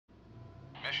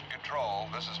Control,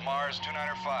 this is Mars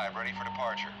 295, ready for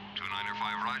departure.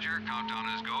 295, roger. Countdown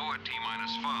is go at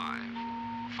T-minus 5,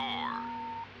 4,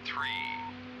 3,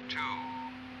 2,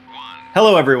 1.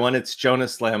 Hello, everyone. It's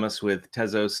Jonas with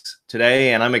Tezos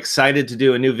Today, and I'm excited to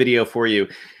do a new video for you.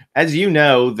 As you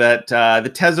know, that the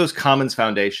Tezos Commons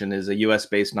Foundation is a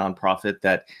US-based nonprofit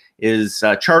that is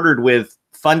chartered with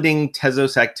funding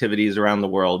Tezos activities around the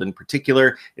world. In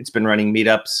particular, it's been running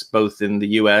meetups both in the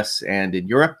US and in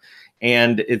Europe,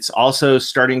 and it's also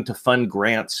starting to fund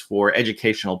grants for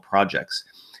educational projects.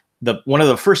 One of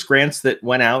the first grants that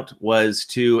went out was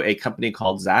to a company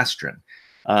called Zastrin,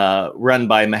 run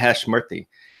by Mahesh Murthy.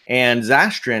 And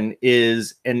Zastrin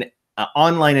is an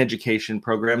online education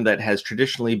program that has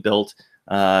traditionally built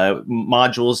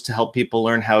modules to help people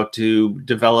learn how to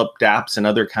develop dApps and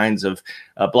other kinds of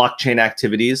blockchain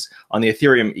activities on the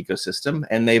Ethereum ecosystem.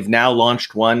 And they've now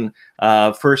launched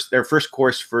their first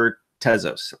course for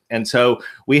Tezos. And so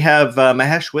we have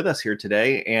Mahesh with us here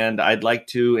today, and I'd like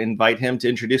to invite him to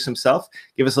introduce himself,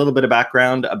 give us a little bit of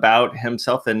background about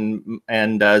himself and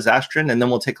Zastrin, and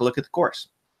then we'll take a look at the course.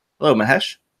 Hello,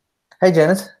 Mahesh. Hey,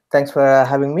 Jonas. Thanks for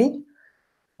having me.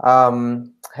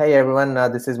 Hey, everyone.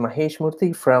 This is Mahesh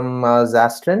Murthy from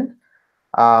Zastrin.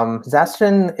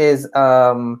 Zastrin is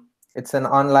it's an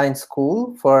online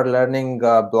school for learning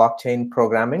blockchain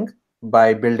programming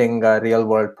by building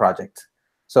real-world projects.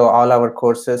 So all our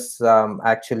courses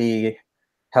actually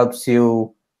helps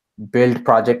you build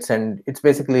projects, and it's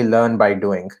basically learn by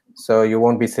doing. So you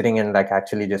won't be sitting and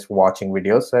actually just watching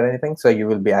videos or anything. So you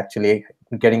will be actually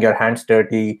getting your hands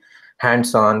dirty,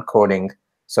 hands-on coding.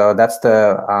 So that's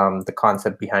the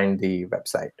concept behind the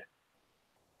website.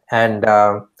 And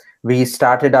we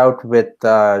started out with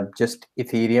just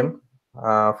Ethereum.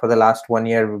 For the last 1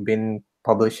 year, we've been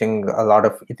publishing a lot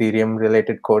of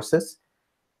Ethereum-related courses.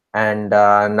 And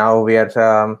now we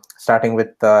are starting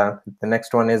with the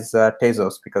next one is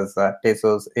Tezos, because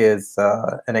Tezos is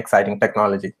an exciting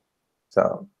technology.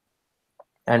 So,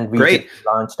 and we just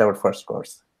launched our first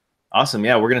course. Awesome.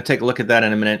 Yeah, we're going to take a look at that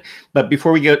in a minute. But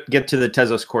before we get to the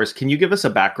Tezos course, can you give us a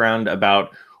background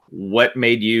about what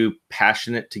made you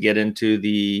passionate to get into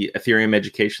the Ethereum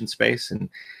education space, and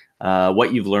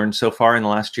what you've learned so far in the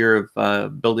last year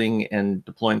of building and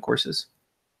deploying courses?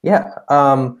 Yeah.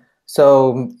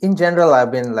 So in general,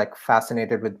 I've been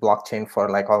fascinated with blockchain for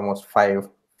almost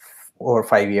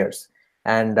 5 years.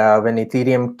 And when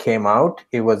Ethereum came out,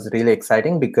 it was really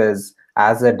exciting because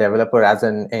as a developer, as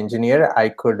an engineer, I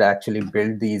could actually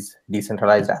build these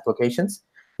decentralized applications,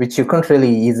 which you couldn't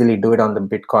really easily do it on the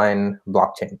Bitcoin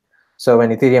blockchain. So when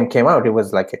Ethereum came out, it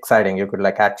was exciting. You could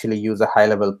actually use a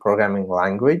high-level programming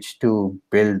language to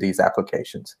build these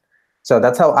applications. So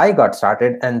that's how I got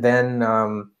started. And then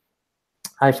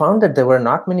I found that there were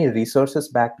not many resources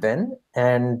back then,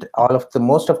 and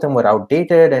most of them were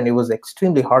outdated, and it was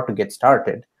extremely hard to get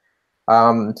started.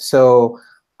 So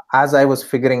as I was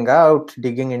figuring out,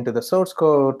 digging into the source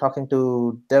code, talking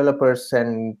to developers,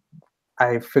 and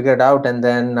I figured out, and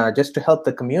then just to help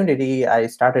the community, I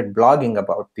started blogging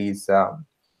about these,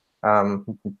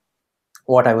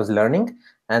 what I was learning.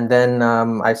 And then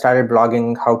I started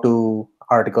blogging how-to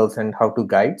articles and how-to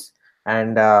guides,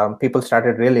 and people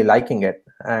started really liking it.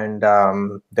 And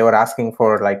they were asking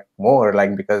for more,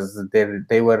 because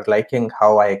they were liking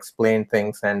how I explained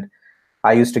things, and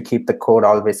I used to keep the code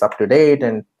always up to date.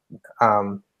 And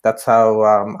that's how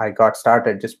I got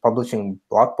started, just publishing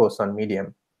blog posts on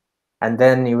Medium. And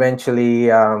then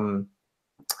eventually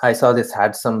I saw this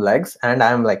had some legs, and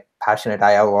I'm passionate.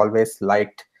 I have always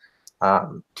liked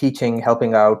teaching,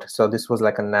 helping out. So this was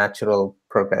a natural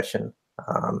progression.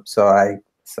 So I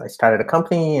started a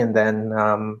company, and then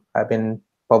I've been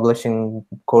publishing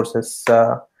courses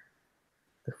for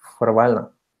a while now.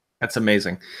 That's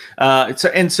amazing.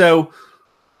 So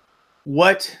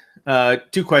what,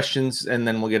 2 questions, and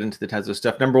then we'll get into the Tezos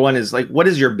stuff. Number one is what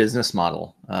is your business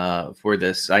model for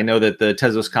this? I know that the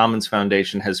Tezos Commons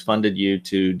Foundation has funded you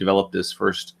to develop this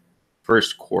first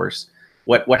course.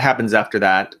 What happens after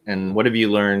that, and what have you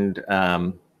learned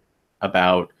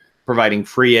about providing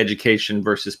free education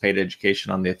versus paid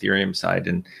education on the Ethereum side,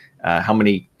 and how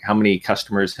many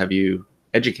customers have you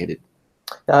educated?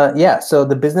 Yeah, so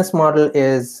the business model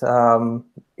is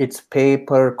it's pay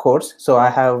per course. So I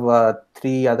have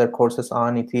 3 other courses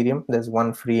on Ethereum. There's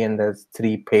 1 free and there's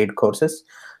 3 paid courses.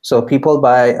 So people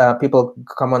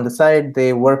come on the site,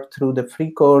 they work through the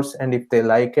free course, and if they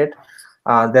like it,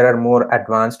 there are more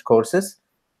advanced courses.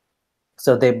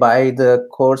 So they buy the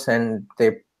course and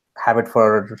they have it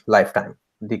for lifetime.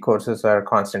 The courses are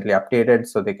constantly updated,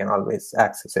 so they can always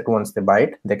access it. Once they buy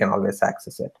it, they can always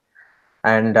access it.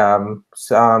 And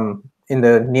in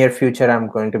the near future, I'm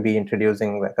going to be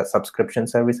introducing like a subscription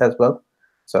service as well,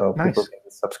 so Nice. people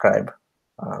can subscribe.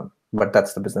 But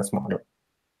that's the business model.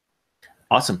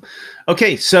 Awesome.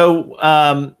 Okay, so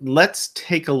let's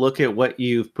take a look at what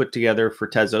you've put together for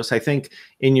Tezos. I think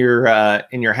in your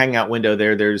Hangout window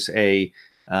there's a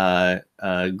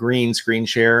green screen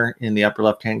share in the upper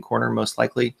left-hand corner, most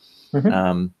likely.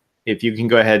 Mm-hmm. If you can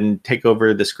go ahead and take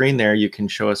over the screen there, you can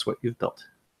show us what you've built.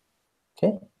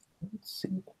 Okay, let's see.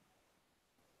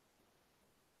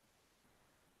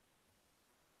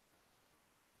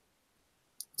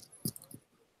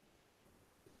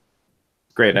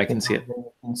 Great, I can see it.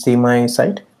 You can see my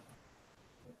site.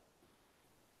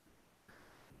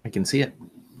 I can see it.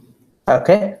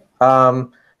 Okay.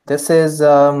 This is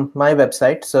my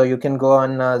website, so you can go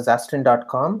on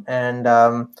Zastrin.com, and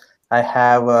I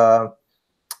have a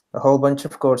whole bunch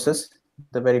of courses.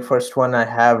 The very first one I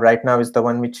have right now is the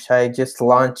one which I just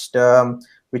launched,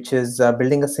 which is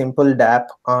building a simple Dapp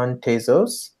on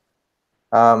Tezos.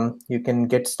 You can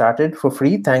get started for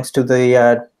free thanks to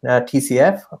the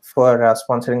TCF for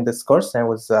sponsoring this course. It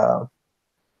was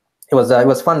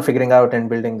fun figuring out and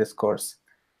building this course.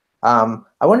 I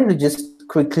wanted to just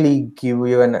quickly give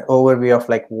you an overview of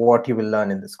like what you will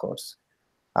learn in this course.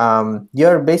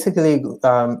 You're basically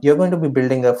you're going to be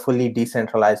building a fully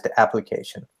decentralized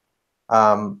application,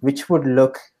 which would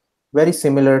look very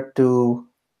similar to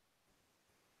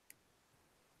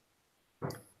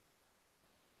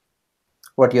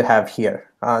what you have here.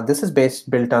 This is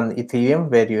built on Etherium,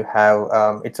 where you have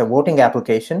it's a voting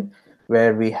application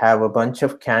where we have a bunch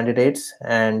of candidates,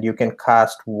 and you can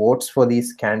cast votes for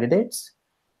these candidates,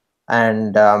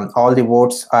 and all the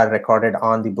votes are recorded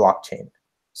on the blockchain.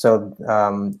 So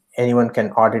anyone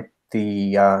can audit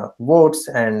the votes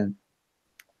and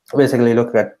basically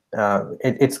look at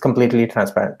it's completely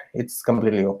transparent. It's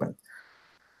completely open.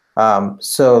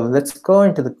 So let's go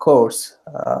into the course.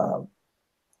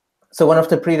 So one of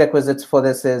the prerequisites for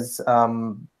this is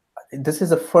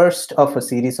the first of a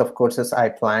series of courses I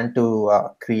plan to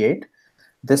create.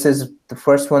 This is the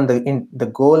first one.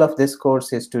 The goal of this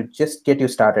course is to just get you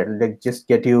started, like just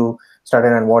get you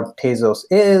started on what Tezos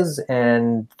is,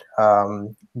 and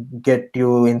get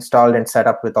you installed and set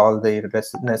up with all the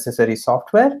necessary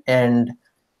software, and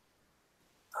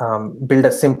build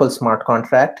a simple smart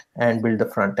contract and build the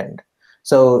front end.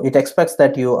 So it expects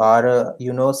that you are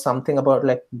you know something about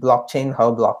like blockchain,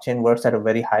 how blockchain works at a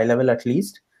very high level at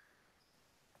least.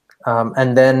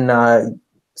 And then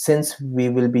since we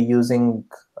will be using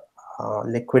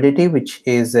Liquidity, which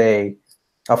is a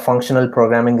functional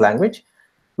programming language,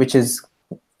 which is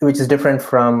different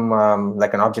from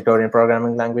like an object-oriented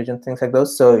programming language and things like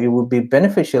those. So it would be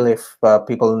beneficial if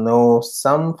people know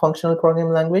some functional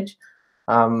programming language.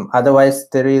 Otherwise,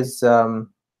 there is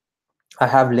I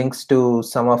have links to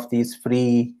some of these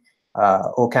free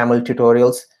OCaml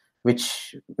tutorials,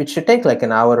 which should take like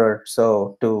an hour or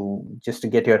so to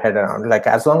get your head around. Like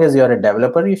as long as you're a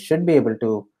developer, you should be able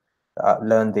to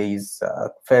learn these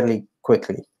fairly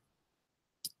quickly.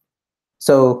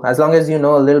 So as long as you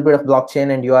know a little bit of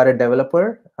blockchain and you are a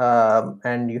developer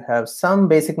and you have some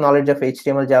basic knowledge of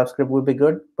HTML, JavaScript would be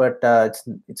good, but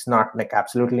it's not like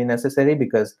absolutely necessary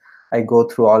because I go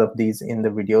through all of these in the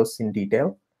videos in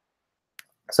detail.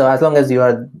 So as long as you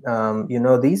are you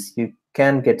know these, you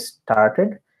can get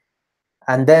started.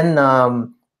 And then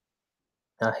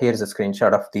here's a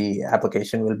screenshot of the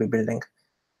application we'll be building.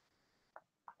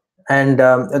 And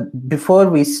before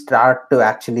we start to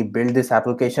actually build this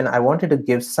application, I wanted to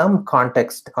give some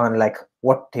context on like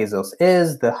what Tezos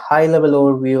is, the high-level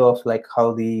overview of like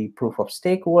how the proof of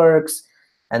stake works,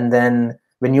 and then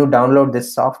when you download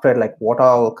this software, like what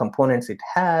all components it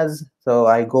has. So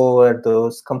I go over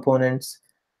those components.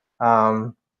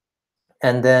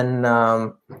 And then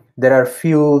there are a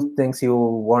few things you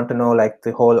want to know, like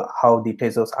the whole how the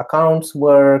Tezos accounts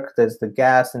work. There's the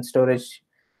gas and storage.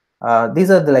 These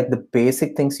are the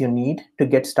basic things you need to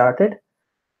get started.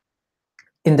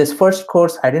 In this first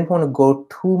course, I didn't want to go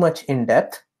too much in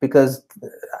depth because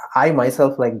I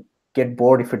myself get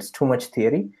bored if it's too much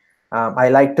theory. I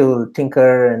like to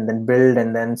tinker and then build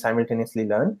and then simultaneously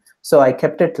learn. So I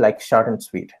kept it short and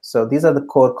sweet. So these are the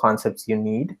core concepts you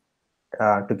need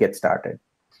to get started.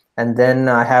 And then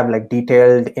I have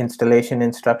detailed installation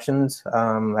instructions.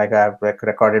 I have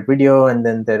recorded video, and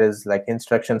then there is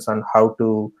instructions on how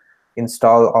to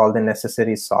install all the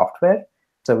necessary software.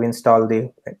 So we install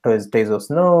the Tezos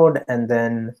node, and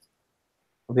then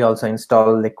we also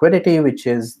install Liquidity, which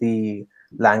is the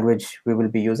language we will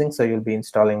be using. So you'll be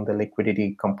installing the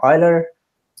Liquidity compiler.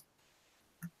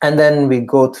 And then we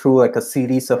go through a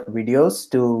series of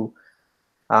videos to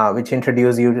which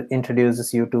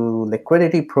introduces you to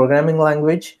liquidity programming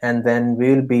language, and then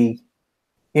we'll be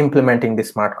implementing the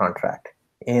smart contract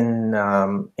in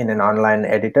an online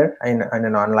editor, in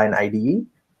an online IDE.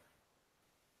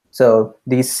 So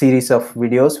these series of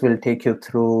videos will take you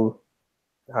through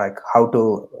like how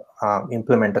to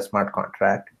implement a smart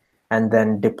contract and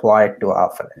then deploy it to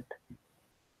AlphaNet.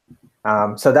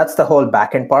 So that's the whole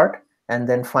backend part. And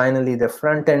then finally, the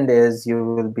front end is you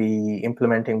will be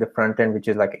implementing the front end, which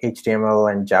is like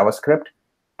HTML and JavaScript,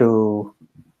 to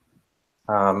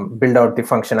build out the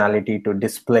functionality to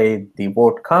display the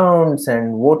vote counts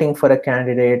and voting for a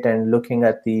candidate and looking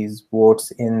at these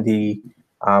votes in the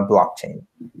blockchain.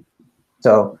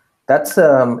 So that's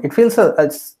it feels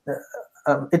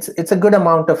it's a good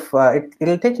amount of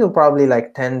it'll take you probably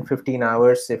like 10-15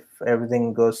 hours if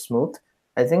everything goes smooth,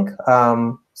 I think.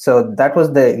 So that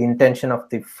was the intention of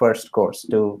the first course,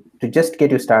 to just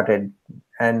get you started,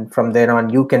 and from there on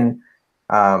you can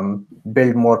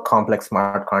build more complex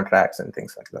smart contracts and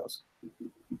things like those.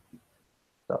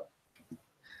 So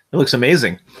it looks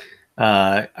amazing.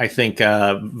 I think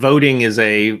voting is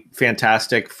a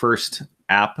fantastic first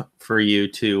app for you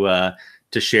to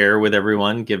share with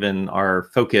everyone, given our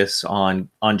focus on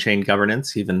on-chain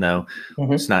governance, even though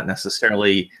it's not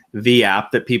necessarily the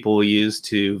app that people will use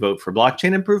to vote for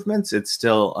blockchain improvements. It's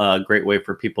still a great way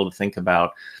for people to think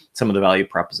about some of the value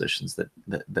propositions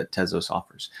that Tezos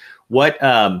offers.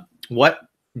 What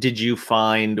did you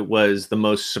find was the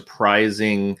most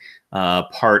surprising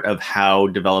part of how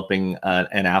developing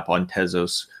an app on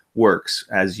Tezos works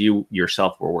as you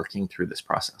yourself were working through this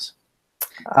process?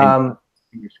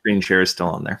 Your screen share is still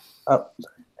on there. Oh,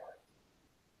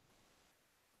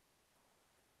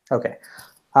 okay.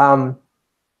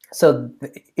 So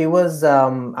it was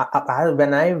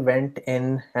when I went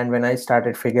in and when I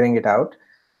started figuring it out,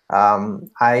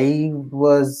 I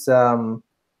was not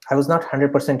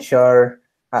 100% sure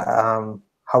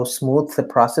how smooth the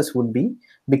process would be,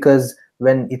 because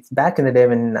when it's back in the day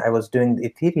when I was doing the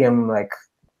Ethereum, like,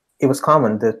 it was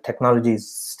common. The technology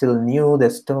is still new.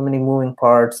 There's so many moving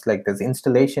parts, like there's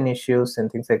installation issues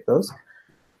and things like those.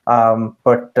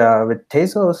 But with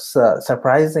Tezos,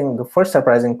 the first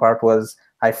surprising part was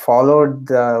I followed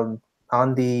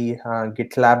on the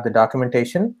GitLab, the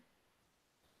documentation,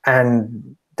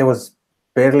 and there was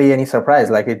barely any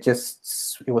surprise. Like it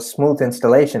was smooth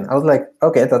installation. I was like,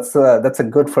 okay, that's a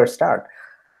good first start.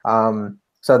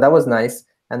 So that was nice.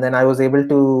 And then I was able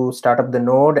to start up the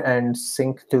node and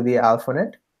sync to the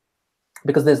AlphaNet,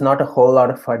 because there's not a whole lot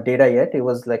of data yet. It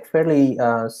was like fairly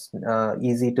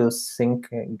easy to sync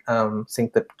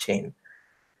the chain.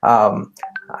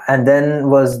 And then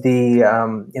was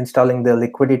the installing the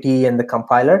liquidity and the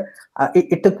compiler.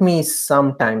 It took me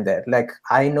some time there. Like,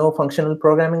 I know functional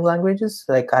programming languages.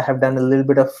 Like, I have done a little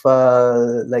bit of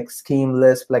like Scheme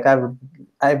Lisp. Like,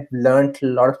 I've learned a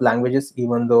lot of languages,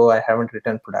 even though I haven't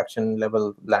written production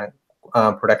level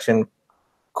production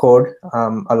code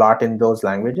a lot in those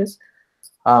languages.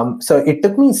 So it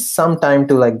took me some time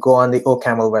to like go on the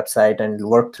OCaml website and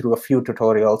work through a few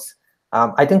tutorials.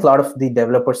 I think a lot of the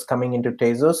developers coming into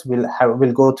Tezos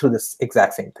will go through this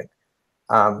exact same thing.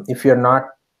 If you're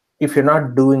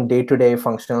not doing day-to-day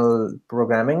functional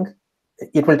programming,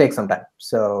 it will take some time.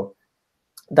 So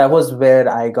that was where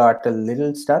I got a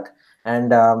little stuck.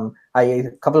 And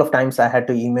a couple of times I had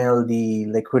to email the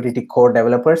liquidity core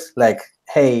developers, like,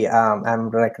 hey,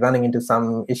 I'm like running into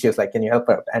some issues, like, can you help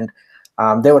out? And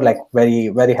they were like very,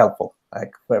 very helpful.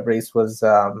 Like, Fabrice was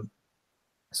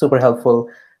super helpful.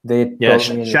 They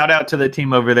told me, shout out to the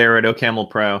team over there at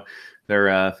OCaml Pro. They're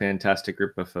a fantastic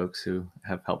group of folks who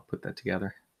have helped put that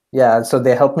together. Yeah, so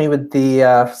they helped me with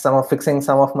the fixing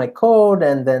some of my code,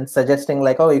 and then suggesting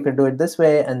like, oh, you could do it this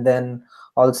way. And then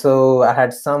also I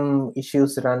had some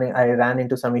issues running. I ran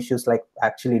into some issues like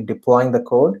actually deploying the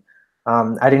code.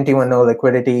 I didn't even know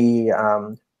Liquidity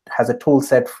has a tool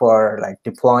set for like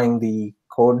deploying the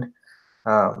code.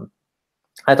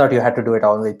 I thought you had to do it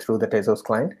only through the Tezos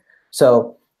client.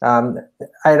 So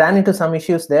I ran into some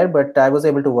issues there, but I was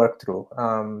able to work through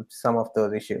some of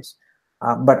those issues.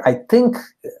 But I think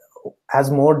as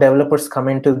more developers come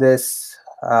into this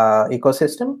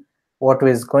ecosystem, what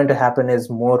is going to happen is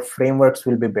more frameworks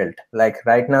will be built. Like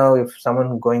right now, if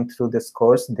someone going through this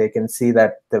course, they can see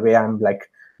that the way I'm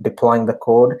like deploying the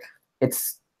code,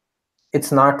 it's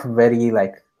not very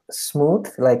like smooth.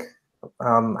 Like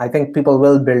I think people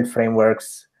will build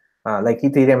frameworks. Like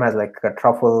Ethereum has like a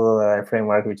truffle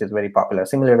framework, which is very popular.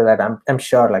 Similar to that, I'm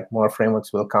sure like more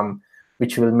frameworks will come,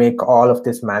 which will make all of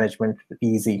this management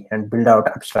easy and build out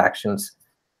abstractions.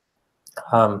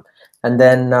 And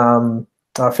then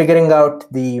Figuring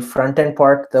out the front end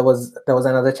part, there was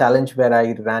another challenge where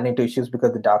I ran into issues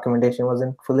because the documentation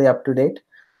wasn't fully up to date.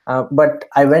 But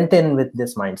I went in with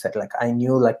this mindset, like I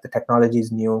knew like the technology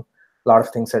is new, a lot of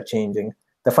things are changing.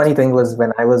 The funny thing was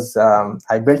when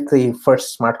I built the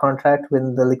first smart contract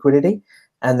with the liquidity,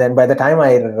 and then by the time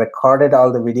I recorded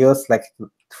all the videos, like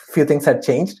few things had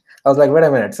changed. I was like, wait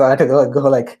a minute, so I had to go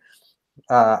like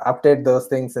update those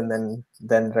things and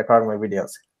then record my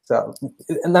videos. So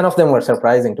none of them were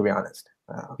surprising, to be honest.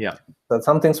 Yeah. So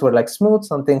some things were like smooth,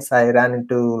 some things I ran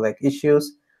into like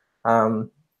issues.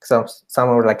 So some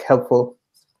were like helpful.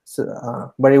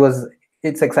 So, but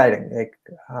it's exciting. Like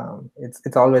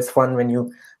it's always fun when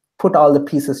you put all the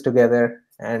pieces together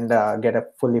and get a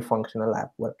fully functional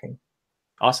app working.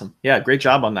 Awesome. Yeah, great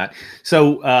job on that.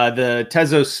 So the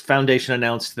Tezos Foundation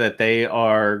announced that they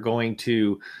are going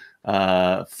to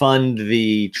fund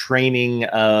the training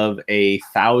of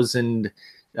 1,000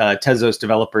 Tezos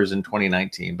developers in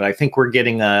 2019. But I think we're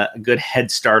getting a good head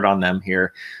start on them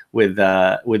here with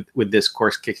this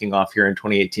course kicking off here in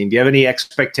 2018. Do you have any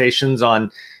expectations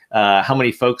on how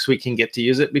many folks we can get to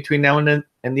use it between now and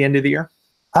the end of the year?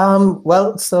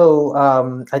 Well, so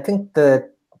I think the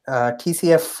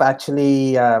TCF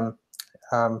actually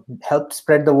helped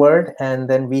spread the word, and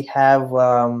then we have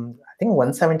I think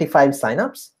 175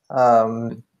 signups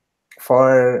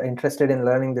for interested in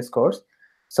learning this course.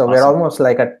 So awesome. We're almost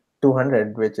like at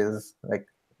 200, which is like,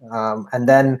 and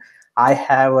then I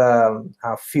have a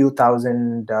few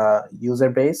thousand user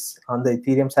base on the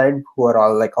Ethereum side who are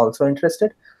all like also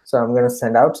interested. So I'm going to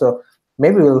send out. So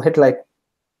maybe we'll hit like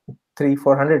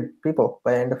 300-400 people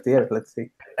by the end of the year. Let's see.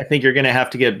 I think you're going to have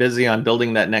to get busy on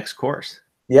building that next course.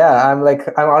 Yeah, I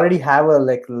already have a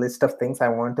like list of things I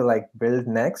want to like build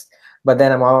next, but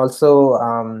then I'm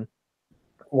also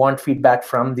want feedback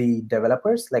from the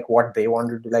developers, like what they want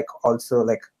to do, like also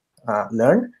like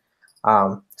learn.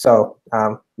 So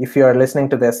if you are listening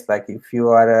to this, like if you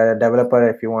are a developer,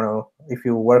 if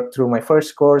you work through my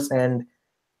first course, and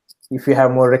if you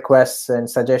have more requests and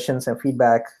suggestions and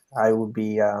feedback, I would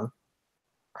be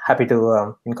happy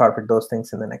to incorporate those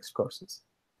things in the next courses.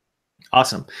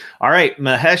 Awesome. All right.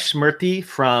 Mahesh Murthy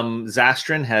from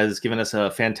Zastrin has given us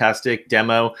a fantastic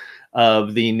demo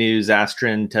of the new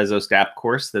Zastrin Tezos Dapp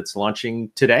course that's launching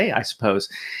today, I suppose.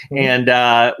 Mm-hmm.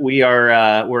 And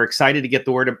we're excited to get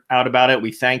the word out about it.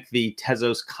 We thank the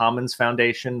Tezos Commons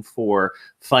Foundation for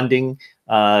funding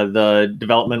the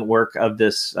development work of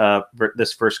this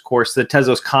first course. The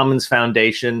Tezos Commons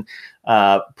Foundation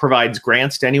provides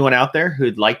grants to anyone out there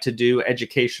who'd like to do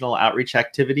educational outreach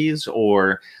activities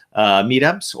or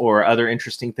meetups or other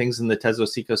interesting things in the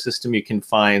Tezos ecosystem. You can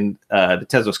find the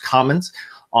Tezos Commons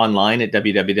online at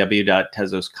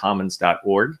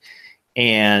www.tezoscommons.org.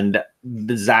 And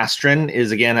the Zastrin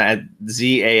is again at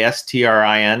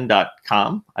zastrin.com.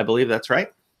 I believe that's right.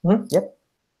 Mm-hmm. Yep.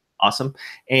 Awesome.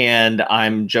 And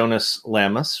I'm Jonas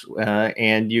Lamas,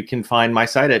 and you can find my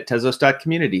site at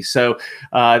tezos.community. So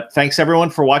thanks everyone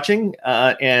for watching,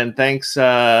 and thanks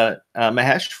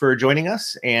Mahesh for joining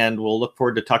us, and we'll look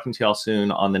forward to talking to you all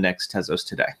soon on the next Tezos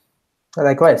Today.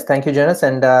 Likewise. Thank you, Jonas.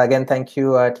 And again, thank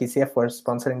you, TCF, for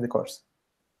sponsoring the course.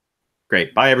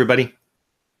 Great. Bye, everybody.